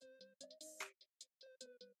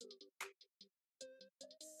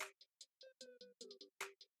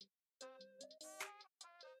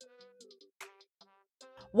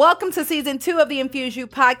Welcome to season 2 of the Infuse You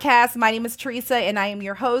podcast. My name is Teresa and I am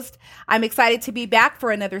your host. I'm excited to be back for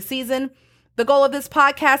another season. The goal of this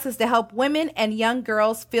podcast is to help women and young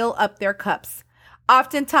girls fill up their cups.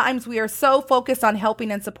 Oftentimes, we are so focused on helping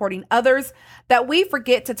and supporting others that we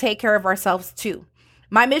forget to take care of ourselves too.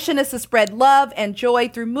 My mission is to spread love and joy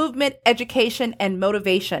through movement, education, and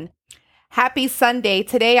motivation. Happy Sunday.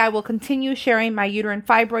 Today, I will continue sharing my uterine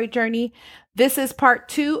fibroid journey. This is part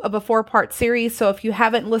 2 of a 4-part series, so if you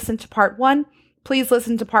haven't listened to part 1, please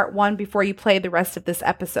listen to part 1 before you play the rest of this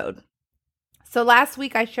episode. So last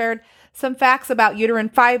week, I shared some facts about uterine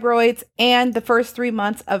fibroids and the first 3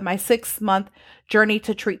 months of my 6-month journey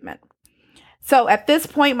to treatment. So at this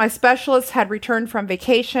point, my specialist had returned from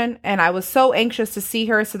vacation, and I was so anxious to see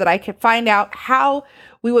her so that I could find out how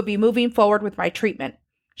we would be moving forward with my treatment.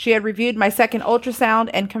 She had reviewed my second ultrasound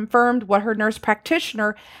and confirmed what her nurse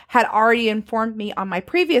practitioner had already informed me on my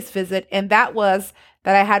previous visit, and that was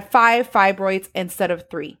that I had 5 fibroids instead of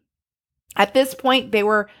 3. At this point, they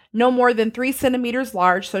were no more than 3 centimeters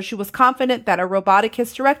large, so she was confident that a robotic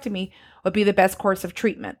hysterectomy would be the best course of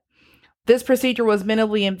treatment. This procedure was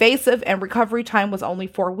minimally invasive and recovery time was only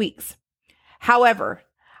 4 weeks. However,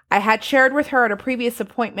 I had shared with her at a previous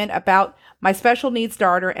appointment about my special needs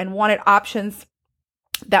daughter and wanted options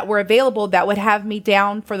that were available that would have me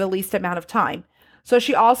down for the least amount of time. So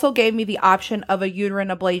she also gave me the option of a uterine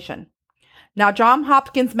ablation. Now, Johns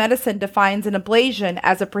Hopkins medicine defines an ablation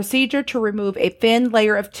as a procedure to remove a thin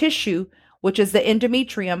layer of tissue, which is the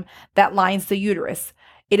endometrium that lines the uterus.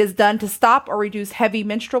 It is done to stop or reduce heavy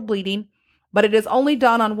menstrual bleeding, but it is only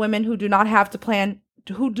done on women who do not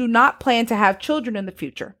plan to have children in the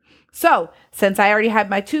future. So, since I already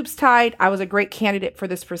had my tubes tied, I was a great candidate for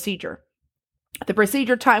this procedure. The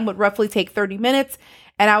procedure time would roughly take 30 minutes,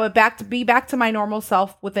 and I would be back to my normal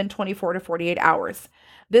self within 24 to 48 hours.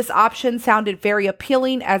 This option sounded very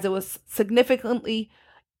appealing as it would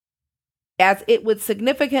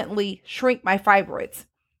significantly shrink my fibroids.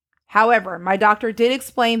 However, my doctor did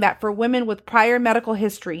explain that for women with prior medical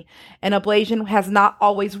history, an ablation has not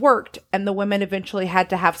always worked, and the women eventually had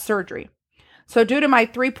to have surgery. So due to my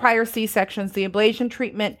 3 prior C-sections, the ablation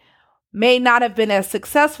treatment may not have been as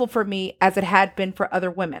successful for me as it had been for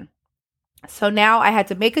other women. So now I had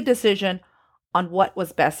to make a decision on what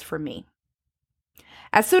was best for me.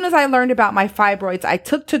 As soon as I learned about my fibroids, I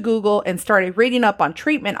took to Google and started reading up on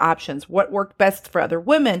treatment options, what worked best for other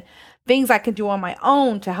women, things I could do on my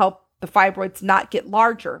own to help the fibroids not get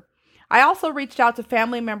larger. I also reached out to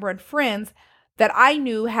family members and friends that I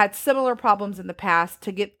knew had similar problems in the past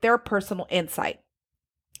to get their personal insight.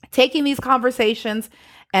 Taking these conversations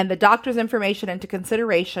and the doctor's information into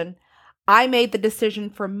consideration, I made the decision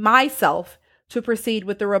for myself to proceed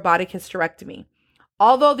with the robotic hysterectomy.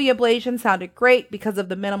 Although the ablation sounded great because of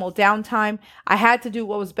the minimal downtime, I had to do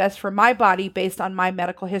what was best for my body based on my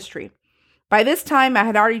medical history. By this time, I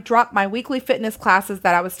had already dropped my weekly fitness classes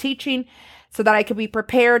that I was teaching so that I could be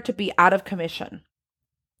prepared to be out of commission.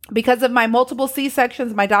 Because of my multiple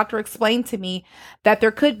C-sections, my doctor explained to me that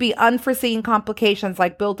there could be unforeseen complications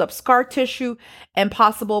like build-up scar tissue and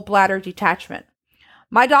possible bladder detachment.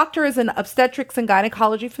 My doctor is an obstetrics and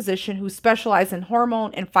gynecology physician who specializes in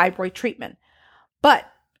hormone and fibroid treatment.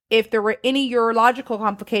 But if there were any urological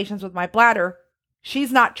complications with my bladder,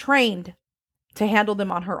 she's not trained to handle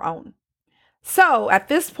them on her own. So at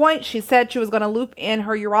this point, she said she was going to loop in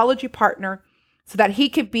her urology partner so that he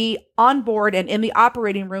could be on board and in the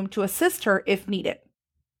operating room to assist her if needed.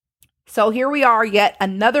 So here we are, yet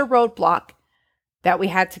another roadblock that we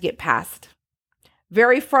had to get past.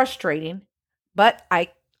 Very frustrating, but I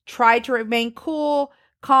tried to remain cool,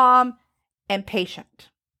 calm, and patient.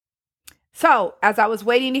 So as I was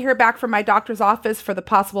waiting to hear back from my doctor's office for the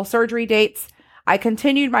possible surgery dates, I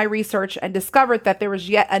continued my research and discovered that there was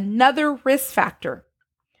yet another risk factor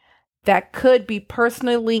that could be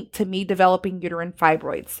personally linked to me developing uterine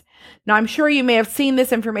fibroids. Now, I'm sure you may have seen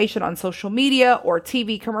this information on social media or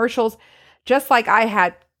TV commercials, just like I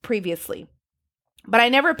had previously. But I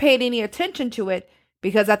never paid any attention to it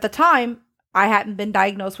because at the time, I hadn't been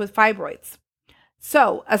diagnosed with fibroids.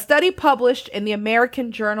 So, a study published in the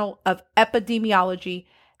American Journal of Epidemiology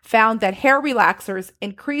found that hair relaxers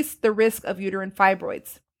increased the risk of uterine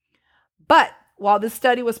fibroids. But while this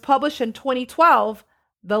study was published in 2012,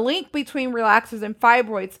 the link between relaxers and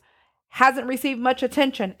fibroids hasn't received much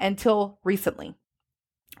attention until recently.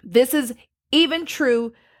 This is even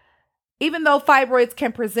true, even though fibroids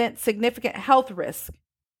can present significant health risks.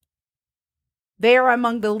 They are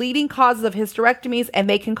among the leading causes of hysterectomies, and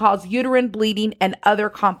they can cause uterine bleeding and other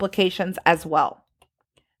complications as well.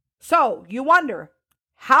 So you wonder,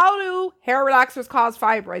 how do hair relaxers cause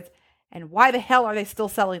fibroids? And why the hell are they still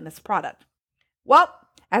selling this product? Well,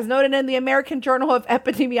 as noted in the American Journal of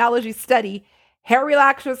Epidemiology study, hair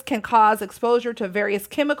relaxers can cause exposure to various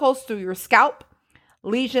chemicals through your scalp,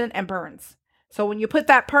 lesion, and burns. So when you put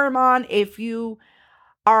that perm on, if you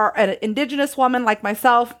are an indigenous woman like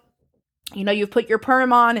myself, you've put your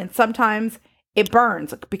perm on and sometimes it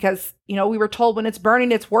burns because, we were told when it's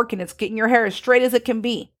burning, it's working. It's getting your hair as straight as it can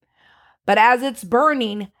be. But as it's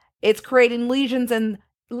burning, it's creating lesions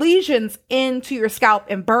into your scalp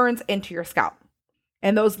and burns into your scalp.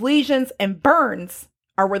 And those lesions and burns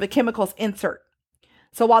are where the chemicals insert.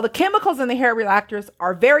 So while the chemicals in the hair relaxers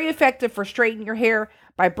are very effective for straightening your hair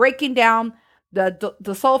by breaking down the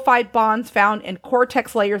sulfide bonds found in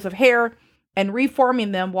cortex layers of hair and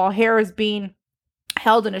reforming them while hair is being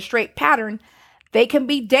held in a straight pattern, they can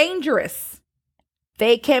be dangerous.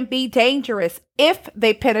 They can be dangerous if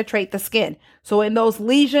they penetrate the skin. So in those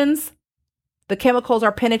lesions, the chemicals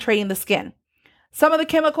are penetrating the skin. Some of the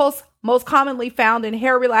chemicals most commonly found in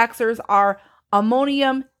hair relaxers are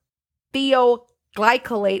ammonium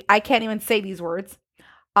thioglycolate. I can't even say these words.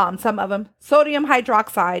 Some of them, sodium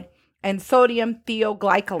hydroxide and sodium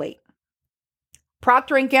thioglycolate.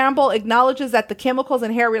 Procter & Gamble acknowledges that the chemicals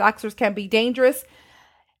in hair relaxers can be dangerous.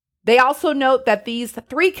 They also note that these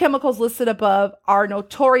 3 chemicals listed above are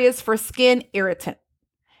notorious for skin irritant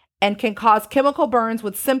and can cause chemical burns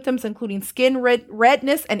with symptoms including skin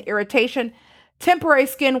redness and irritation, temporary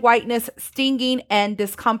skin whiteness, stinging, and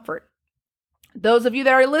discomfort. Those of you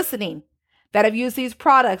that are listening that have used these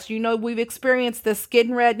products, we've experienced the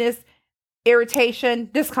skin redness, irritation,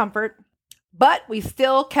 discomfort, but we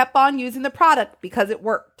still kept on using the product because it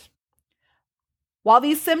worked. While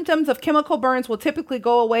these symptoms of chemical burns will typically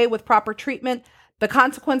go away with proper treatment, the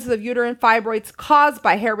consequences of uterine fibroids caused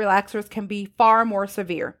by hair relaxers can be far more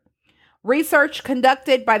severe. Research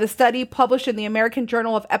conducted by the study published in the American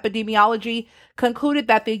Journal of Epidemiology concluded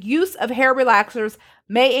that the use of hair relaxers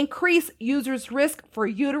may increase users' risk for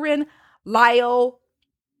uterine myomata.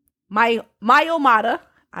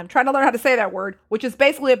 I'm trying to learn how to say that word, which is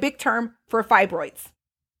basically a big term for fibroids.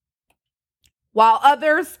 While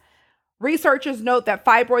researchers note that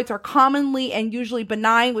fibroids are commonly and usually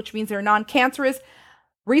benign, which means they're non-cancerous.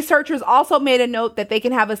 Researchers also made a note that they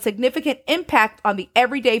can have a significant impact on the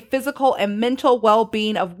everyday physical and mental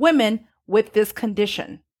well-being of women with this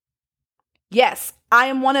condition. Yes, I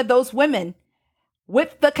am one of those women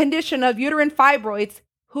with the condition of uterine fibroids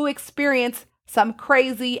who experience some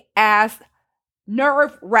crazy ass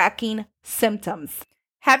nerve-wracking symptoms.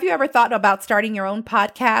 Have you ever thought about starting your own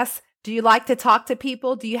podcast? Do you like to talk to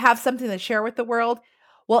people? Do you have something to share with the world?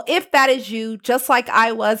 Well, if that is you, just like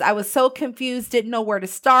I was so confused, didn't know where to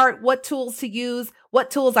start, what tools to use, what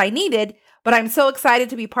tools I needed, but I'm so excited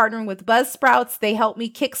to be partnering with Buzzsprouts. They help me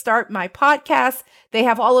kickstart my podcast. They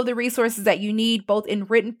have all of the resources that you need, both in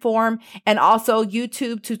written form and also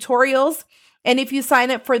YouTube tutorials. And if you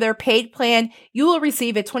sign up for their paid plan, you will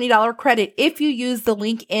receive a $20 credit if you use the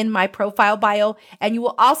link in my profile bio, and you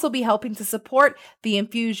will also be helping to support the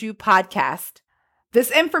Infuse You podcast.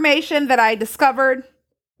 This information that I discovered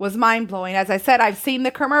was mind-blowing. As I said, I've seen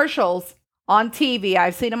the commercials on TV.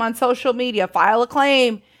 I've seen them on social media. File a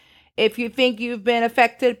claim if you think you've been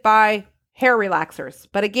affected by hair relaxers.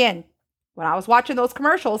 But again, when I was watching those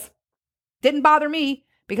commercials, didn't bother me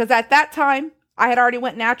because at that time, I had already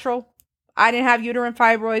went natural. I didn't have uterine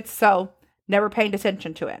fibroids, so never paid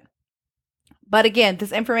attention to it. But again,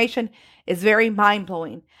 this information is very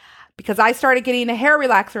mind-blowing because I started getting a hair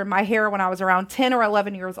relaxer in my hair when I was around 10 or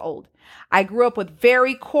 11 years old. I grew up with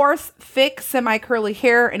very coarse, thick, semi-curly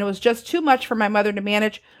hair, and it was just too much for my mother to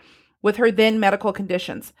manage with her then medical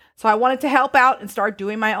conditions. So I wanted to help out and start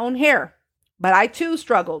doing my own hair. But I too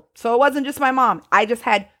struggled. So it wasn't just my mom. I just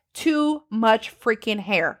had too much freaking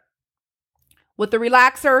hair. With the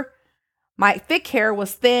relaxer, my thick hair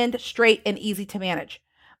was thinned, straight, and easy to manage.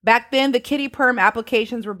 Back then, the kitty perm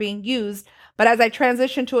applications were being used, but as I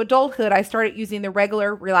transitioned to adulthood, I started using the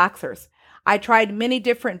regular relaxers. I tried many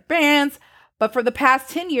different brands, but for the past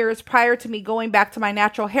 10 years prior to me going back to my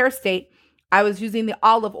natural hair state, I was using the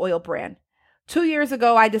olive oil brand. 2 years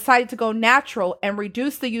ago, I decided to go natural and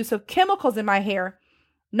reduce the use of chemicals in my hair,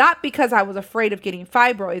 not because I was afraid of getting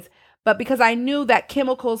fibroids, but because I knew that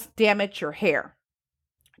chemicals damage your hair.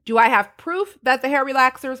 Do I have proof that the hair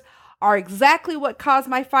relaxers are exactly what caused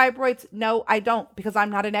my fibroids? No, I don't, because I'm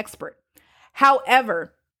not an expert.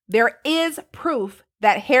 However, there is proof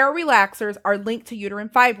that hair relaxers are linked to uterine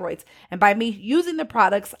fibroids. And by me using the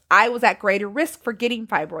products, I was at greater risk for getting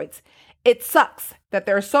fibroids. It sucks that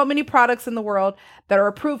there are so many products in the world that are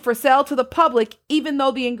approved for sale to the public, even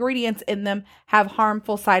though the ingredients in them have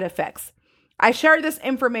harmful side effects. I share this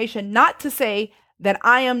information not to say that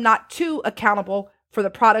I am not too accountable for the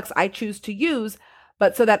products I choose to use,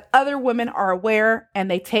 but so that other women are aware and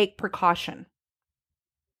they take precaution.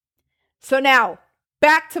 So now,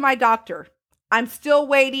 back to my doctor. I'm still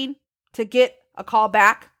waiting to get a call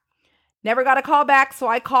back. Never got a call back, so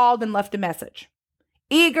I called and left a message,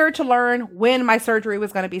 eager to learn when my surgery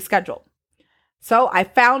was going to be scheduled. So I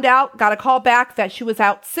got a call back that she was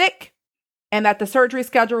out sick and that the surgery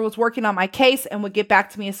scheduler was working on my case and would get back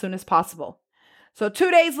to me as soon as possible. So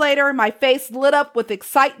 2 days later, my face lit up with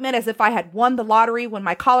excitement as if I had won the lottery when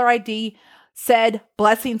my caller ID said,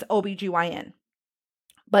 "Blessings OBGYN."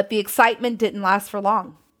 But the excitement didn't last for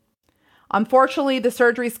long. Unfortunately, the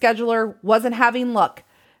surgery scheduler wasn't having luck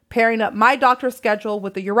pairing up my doctor's schedule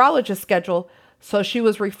with the urologist's schedule, so she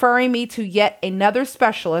was referring me to yet another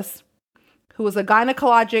specialist who was a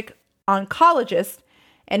gynecologic oncologist,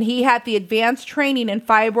 and he had the advanced training in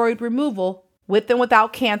fibroid removal with and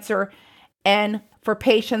without cancer and for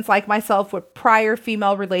patients like myself with prior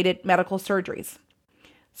female-related medical surgeries.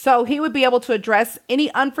 So he would be able to address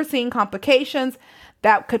any unforeseen complications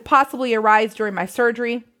that could possibly arise during my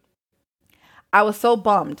surgery. I was so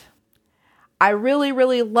bummed. I really,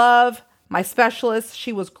 really love my specialist.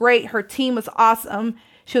 She was great. Her team was awesome.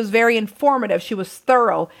 She was very informative. She was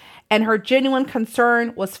thorough, and her genuine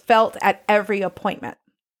concern was felt at every appointment.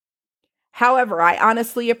 However, I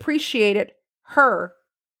honestly appreciated her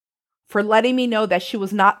for letting me know that she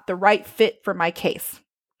was not the right fit for my case.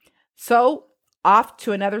 So off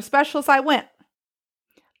to another specialist I went.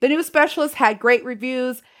 The new specialist had great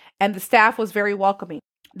reviews and the staff was very welcoming.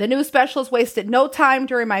 The new specialist wasted no time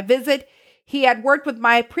during my visit. He had worked with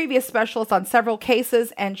my previous specialist on several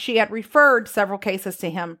cases and she had referred several cases to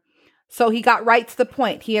him. So he got right to the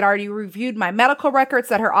point. He had already reviewed my medical records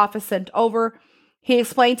that her office sent over. He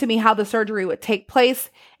explained to me how the surgery would take place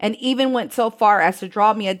and even went so far as to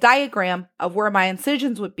draw me a diagram of where my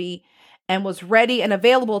incisions would be and was ready and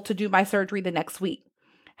available to do my surgery the next week.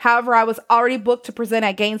 However, I was already booked to present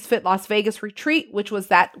at Gains Fit Las Vegas retreat, which was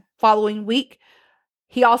that following week.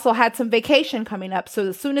 He also had some vacation coming up, so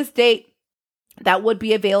the soonest date that would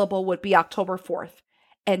be available would be October 4th.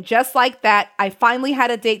 And just like that, I finally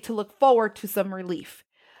had a date to look forward to some relief.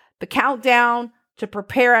 The countdown to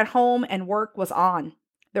prepare at home and work was on.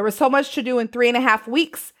 There was so much to do in 3.5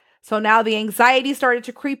 weeks. So now the anxiety started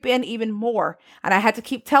to creep in even more. And I had to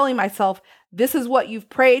keep telling myself, this is what you've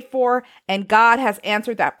prayed for. And God has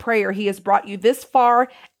answered that prayer. He has brought you this far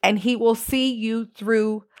and he will see you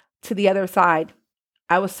through to the other side.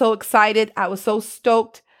 I was so excited. I was so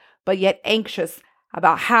stoked, but yet anxious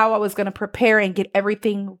about how I was going to prepare and get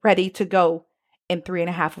everything ready to go in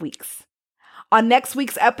 3.5 weeks. On next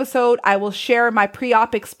week's episode, I will share my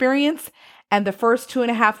pre-op experience and the first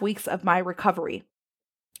 2.5 weeks of my recovery.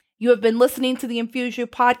 You have been listening to the Infuse You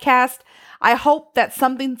podcast. I hope that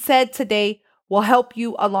something said today will help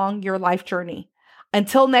you along your life journey.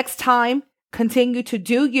 Until next time, continue to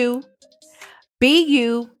do you, be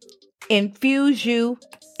you, infuse you,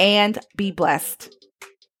 and be blessed.